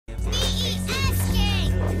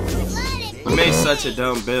We made such a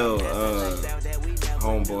dumb build,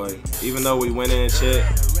 homeboy. Even though we went in and shit.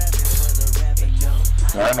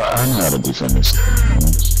 I know how to defend this.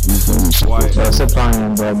 Why? That's a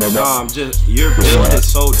plan, bro. No, I'm just, your build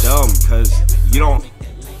is so dumb because you don't.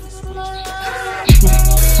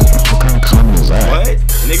 What kind of comment is that? What?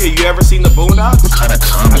 Nigga, you ever seen the Boondocks? What kind of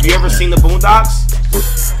comment? Have you ever seen the Boondocks?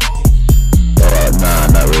 Nah,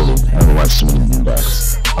 not really. I haven't watched too many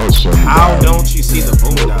Boondocks. How don't you see the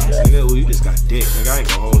Boondocks? Nigga, well, you just got dick. Nigga, I ain't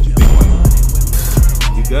gonna hold you, big one.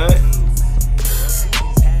 You good?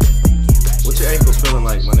 What your ankles feeling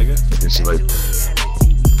like, my nigga? It's like,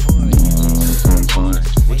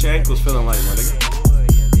 what your ankles feeling like, my nigga?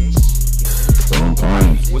 I'm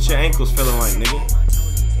fine. What your ankles feeling like, nigga?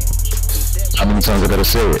 How many times I gotta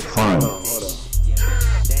say it? Fine. Hold on.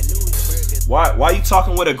 Why you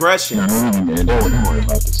talking with aggression? Nah, don't worry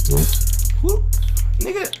about this, dude. Who?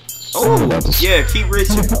 Nigga. Oh, yeah, keep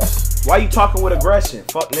reaching. Why you talking with aggression?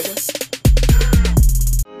 Fuck, nigga.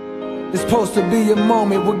 It's supposed to be a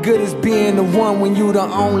moment. What good is being the one when you the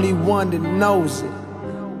only one that knows it?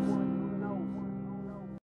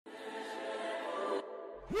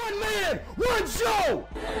 One man, one show,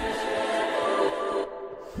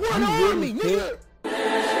 one army, nigga.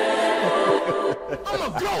 I'm a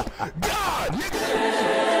go, God,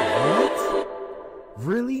 nigga. What?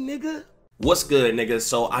 Really, nigga? What's good, nigga?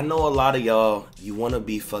 So I know a lot of y'all, you want to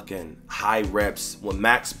be fucking high reps with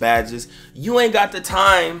max badges. You ain't got the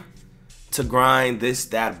time to grind this,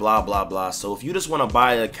 that, blah, blah, blah. So if you just want to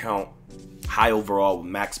buy an account high overall with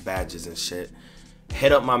max badges and shit,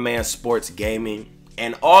 hit up my man Sports Gaming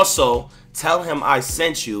and also tell him I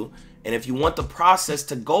sent you. And if you want the process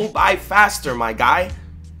to go by faster, my guy,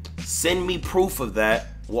 send me proof of that.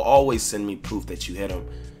 Will always send me proof that you hit him.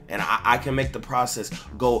 And I can make the process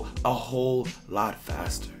go a whole lot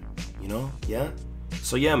faster. You know? Yeah?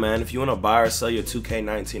 So yeah, man, if you want to buy or sell your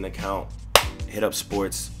 2K19 account, hit up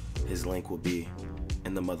Sports. His link will be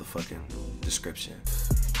in the motherfucking description.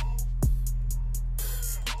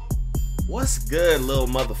 What's good, little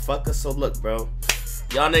motherfucker? So look, bro.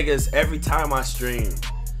 Y'all niggas, every time I stream,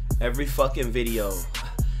 every fucking video,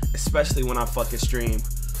 especially when I fucking stream,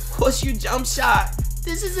 what's your jump shot?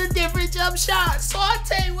 This is a different jump shot.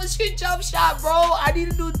 SwantE, what's your jump shot, bro? I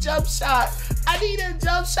need a new jump shot. I need a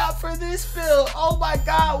jump shot for this build. Oh my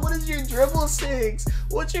God, what is your dribble six?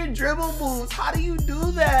 What's your dribble moves? How do you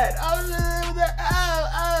do that?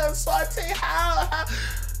 SwantE, how?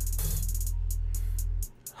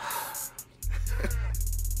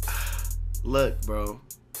 Look, bro,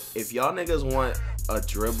 if y'all niggas want a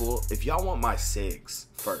dribble, if y'all want my six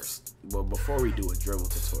first, but before we do a dribble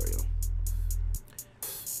tutorial,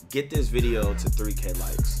 get this video to 3K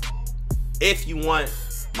likes. If you want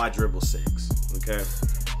my dribble six, okay?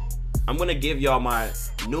 I'm gonna give y'all my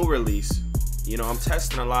new release. You know, I'm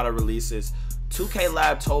testing a lot of releases. 2K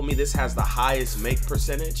Lab told me this has the highest make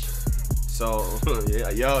percentage. So,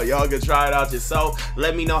 yeah, y'all can try it out yourself.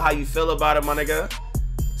 Let me know how you feel about it, my nigga.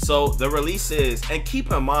 So, the release is, and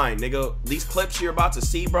keep in mind, nigga, these clips you're about to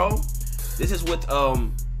see, bro, this is with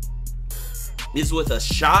a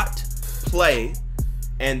shot, play,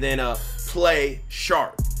 and then a play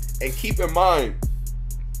sharp. And keep in mind,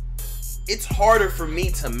 it's harder for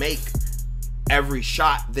me to make every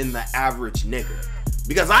shot than the average nigga.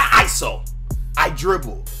 Because I ISO. I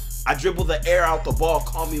dribble the air out the ball.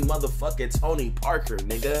 Call me motherfucking Tony Parker,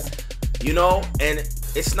 nigga. You know? And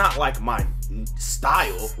it's not like my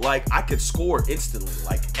style. Like, I could score instantly,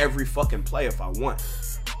 like every fucking play if I want.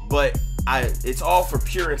 But it's all for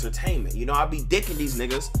pure entertainment. You know, I be dicking these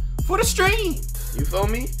niggas for the stream. You feel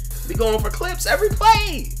me? Be going for clips every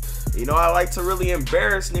play. You know, I like to really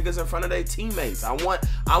embarrass niggas in front of their teammates. I want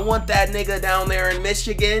that nigga down there in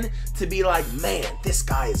Michigan to be like, man, this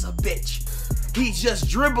guy is a bitch. He's just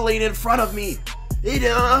dribbling in front of me.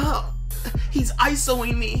 He's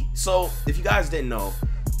ISOing me. So, if you guys didn't know,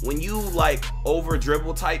 when you like over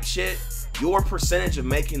dribble type shit, your percentage of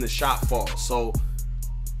making the shot falls. So,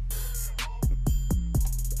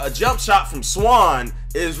 a jump shot from Swan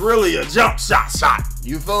is really a jump shot.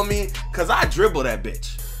 You feel me? Cause I dribble that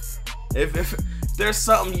bitch. If there's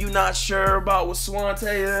something you not sure about with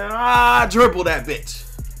SwantE, I dribble that bitch.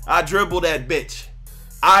 I dribble that bitch.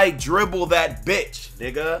 I dribble that bitch,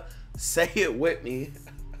 nigga. Say it with me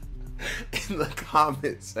in the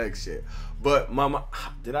comment section. But mama,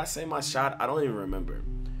 did I say my shot? I don't even remember.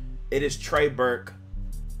 It is Trey Burke.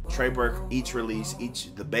 Trey Burke, each release,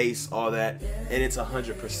 the base, all that, and it's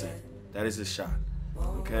 100%. That is the shot.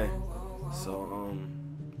 Okay? So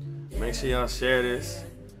make sure y'all share this.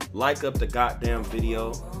 Like up the goddamn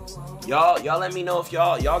video. Y'all let me know if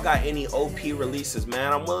y'all got any OP releases,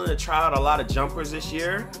 man. I'm willing to try out a lot of jumpers this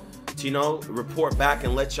year to, you know, report back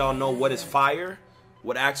and let y'all know what is fire,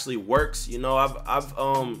 what actually works. You know, I've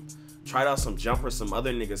tried out some jumpers some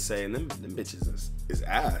other niggas say, and them bitches is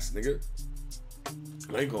ass, nigga.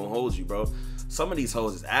 I ain't gonna hold you, bro. Some of these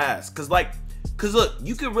hoes is ass. Cause look,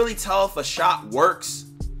 you can really tell if a shot works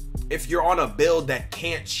if you're on a build that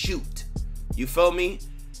can't shoot. You feel me?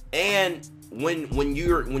 And when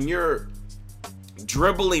you're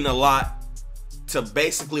dribbling a lot to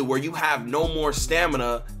basically where you have no more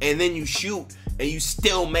stamina, and then you shoot and you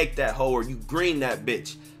still make that hoe, or you green that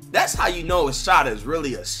bitch. That's how you know a shot is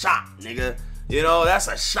really a shot, nigga. You know, that's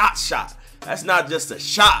a shot. That's not just a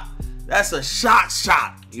shot. That's a shot.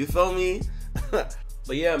 You feel me? But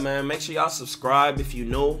yeah, man, make sure y'all subscribe if you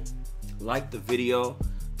new. Like the video.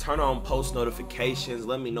 Turn on post notifications.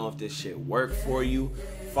 Let me know if this shit worked for you.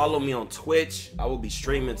 Follow me on Twitch. I will be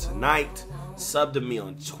streaming tonight. Sub to me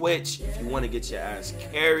on Twitch if you want to get your ass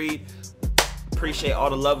carried. Appreciate all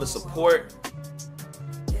the love and support.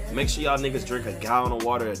 Make sure y'all niggas drink a gallon of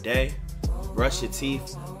water a day. Brush your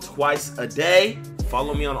teeth twice a day.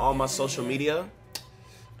 Follow me on all my social media.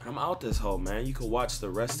 I'm out this hoe, man. You can watch the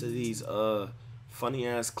rest of these funny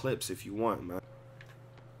ass clips if you want, man.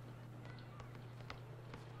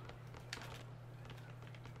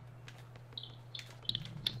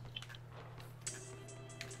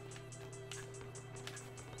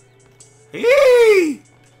 Hey,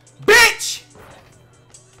 bitch!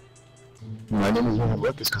 My name is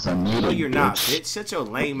Lucas because I'm new. No, you're not, bitch. Shut your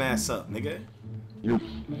lame ass up, nigga. You're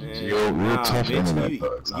tough bitch. internet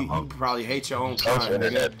You probably hate your own tough kind,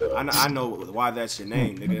 internet nigga. I know why that's your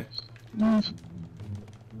name, nigga.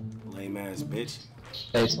 Lame ass bitch.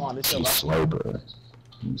 Hey, she's slow, bro.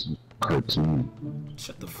 Cartoon.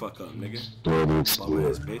 Shut the fuck up, nigga. Bum Bum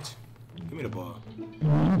ass bitch. Give me the ball.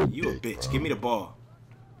 You a bitch. Give me the ball.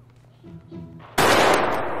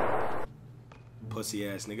 Pussy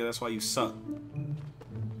ass nigga. That's why you suck.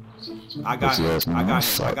 I got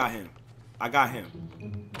him.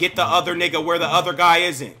 Get the other nigga where the other guy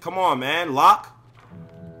isn't. Come on, man. Lock.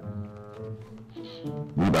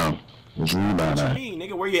 Rebound. Where's your rebound at? What you mean,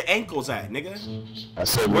 nigga? Where your ankles at, nigga? I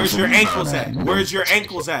said, where's your ankles at? Where's your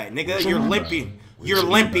ankles at, nigga? You're limping. You're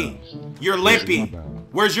limping. You're limping.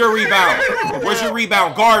 Where's your rebound? Where's your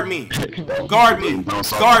rebound? Guard me. Guard me.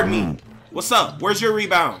 Guard me. What's up? Where's your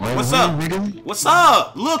rebound? What's up? What's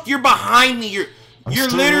up? Look, you're behind me. You're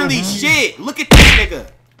literally shit. Look at this nigga.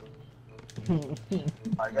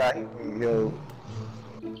 I got you, yo.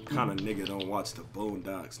 Kind of nigga don't watch the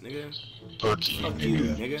Boondocks, nigga. Fuck you,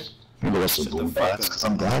 nigga. You know what's the Boondocks? Because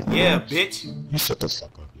I'm black. Yeah, bitch. You shut the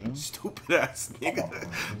fuck up, yo. Stupid ass nigga.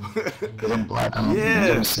 Because I'm black.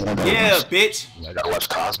 Yeah, bitch. I gotta watch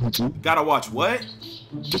Cosby too. Gotta watch what?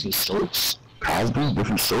 Different soaps. Cosby,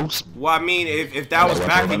 different soaps. Well, I mean, if that was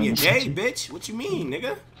back in your day, bitch, what you mean,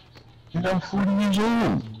 nigga? You got 40 years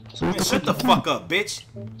old. So Man, shut the fuck up, bitch.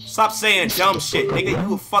 Stop saying dumb shit, nigga.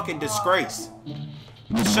 You a fucking disgrace.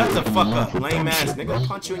 Shut the fuck up, lame ass nigga. I'll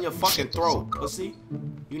punch you in your fucking throat, pussy.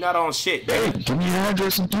 You not on shit, Hey, nigga. give me your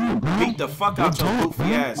address and do it, bro. Beat the fuck out your goofy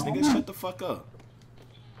ass, nigga. Shut the fuck up.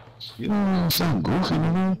 You don't sound goofy,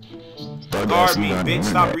 nigga. Guard me, bitch.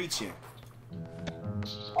 Stop reaching.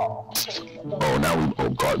 Oh, now we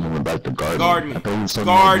guard me. We're back to guard. Guard me.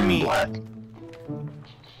 Guard me.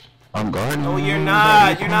 I'm guarding. No, you're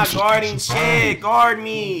not. You're not guarding shit. Guard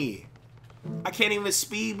me. I can't even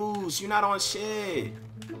speed boost. You're not on shit.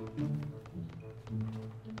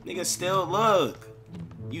 Nigga, still look.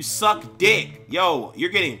 You suck dick. Yo, you're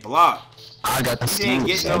getting blocked. I got the steal.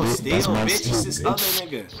 You didn't get no steal, bitch. It's this other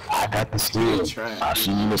nigga. I got the steal. I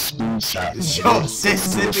see you a screenshot. Yo, send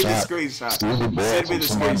me the screenshot. Send me the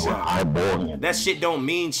screenshot. That shit don't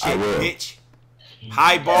mean shit, bitch.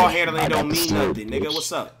 High ball handling don't mean nothing, nigga.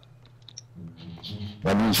 What's up?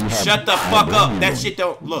 That means you have Shut the fuck up. That shit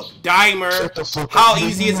don't look. Dimer. How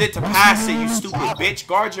easy is it to pass it, you stupid bitch?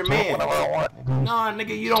 Guard your man. Nah,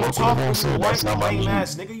 nigga, you don't talk when you want, lame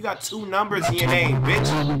ass nigga. You got 2 numbers in your name,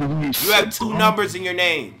 bitch. You have 2 numbers in your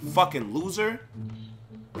name, fucking loser.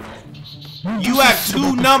 You have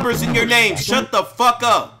 2 numbers in your name. Shut the fuck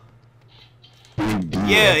up.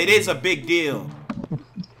 Yeah, it is a big deal.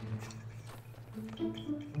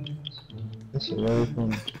 This is really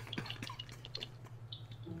funny.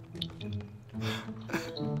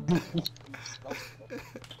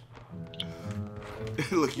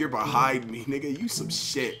 Look, you're behind me, nigga. You some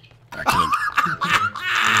shit. I can't.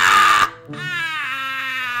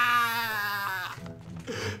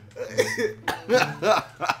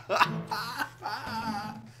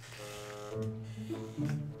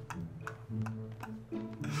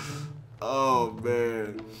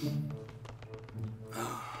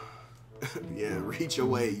 Yeah, reach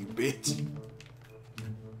away, you bitch.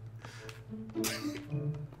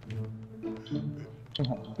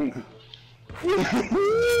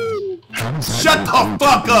 Shut the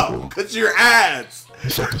fuck up, cause your ass.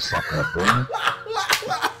 Shut the fuck up, bro.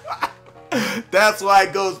 That's why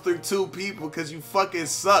it goes through 2 people, cause you fucking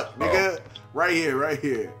suck, nigga. Oh. Right here, right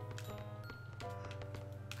here.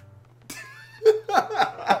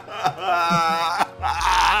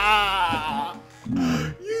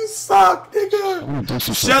 You suck,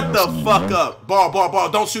 nigga. Shut the fuck up. Ball.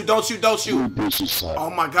 Don't shoot. Oh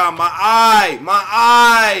my god, my eye.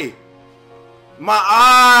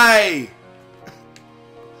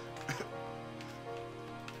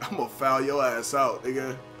 I'm gonna foul your ass out,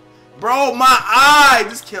 nigga. Bro, my eye.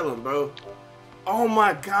 Just kill him, bro. Oh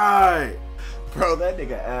my god. Bro, that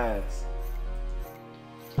nigga ass.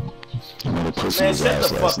 Man, shut the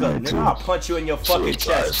fuck up, nigga. I'll punch you in your fucking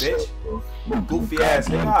chest, bitch. Goofy ass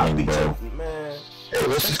nigga. I'll beat you, man.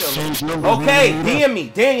 Okay, DM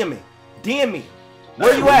me.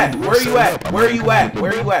 Where you at?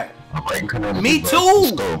 Me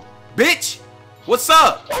too, bitch. What's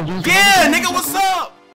up? Yeah, nigga, what's up?